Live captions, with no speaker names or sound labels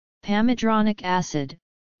Pamidronic acid,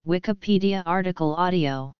 Wikipedia article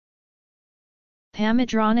audio.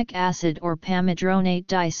 Pamidronic acid or pamidronate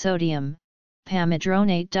disodium,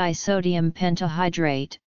 pamidronate disodium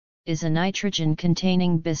pentahydrate, is a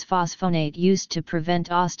nitrogen-containing bisphosphonate used to prevent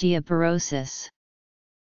osteoporosis.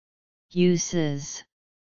 Uses: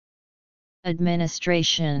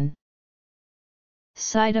 administration.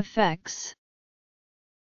 Side effects: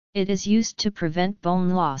 it is used to prevent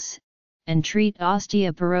bone loss and treat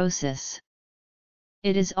osteoporosis.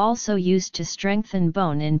 It is also used to strengthen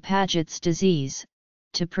bone in Paget's disease,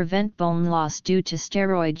 to prevent bone loss due to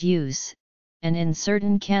steroid use, and in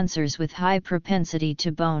certain cancers with high propensity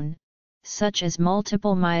to bone, such as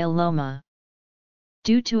multiple myeloma.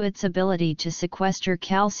 Due to its ability to sequester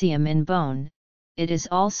calcium in bone, it is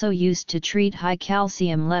also used to treat high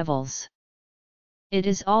calcium levels. It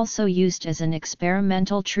is also used as an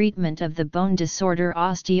experimental treatment of the bone disorder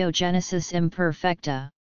osteogenesis imperfecta.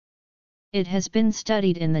 It has been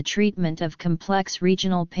studied in the treatment of complex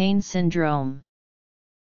regional pain syndrome.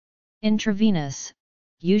 Intravenous,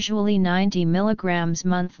 usually 90 mg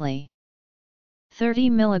monthly.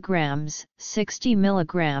 30 mg, 60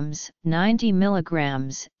 mg, 90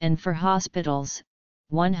 mg, and for hospitals,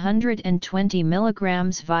 120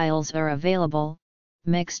 mg vials are available,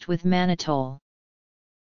 mixed with mannitol.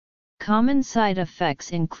 Common side effects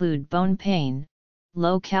include bone pain,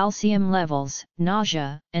 low calcium levels,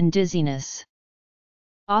 nausea, and dizziness.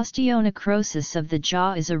 Osteonecrosis of the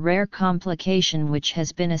jaw is a rare complication which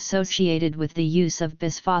has been associated with the use of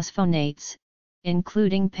bisphosphonates,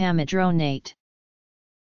 including pamidronate.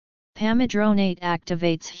 Pamidronate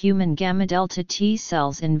activates human gamma delta T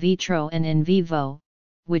cells in vitro and in vivo,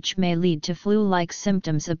 which may lead to flu-like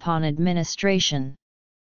symptoms upon administration.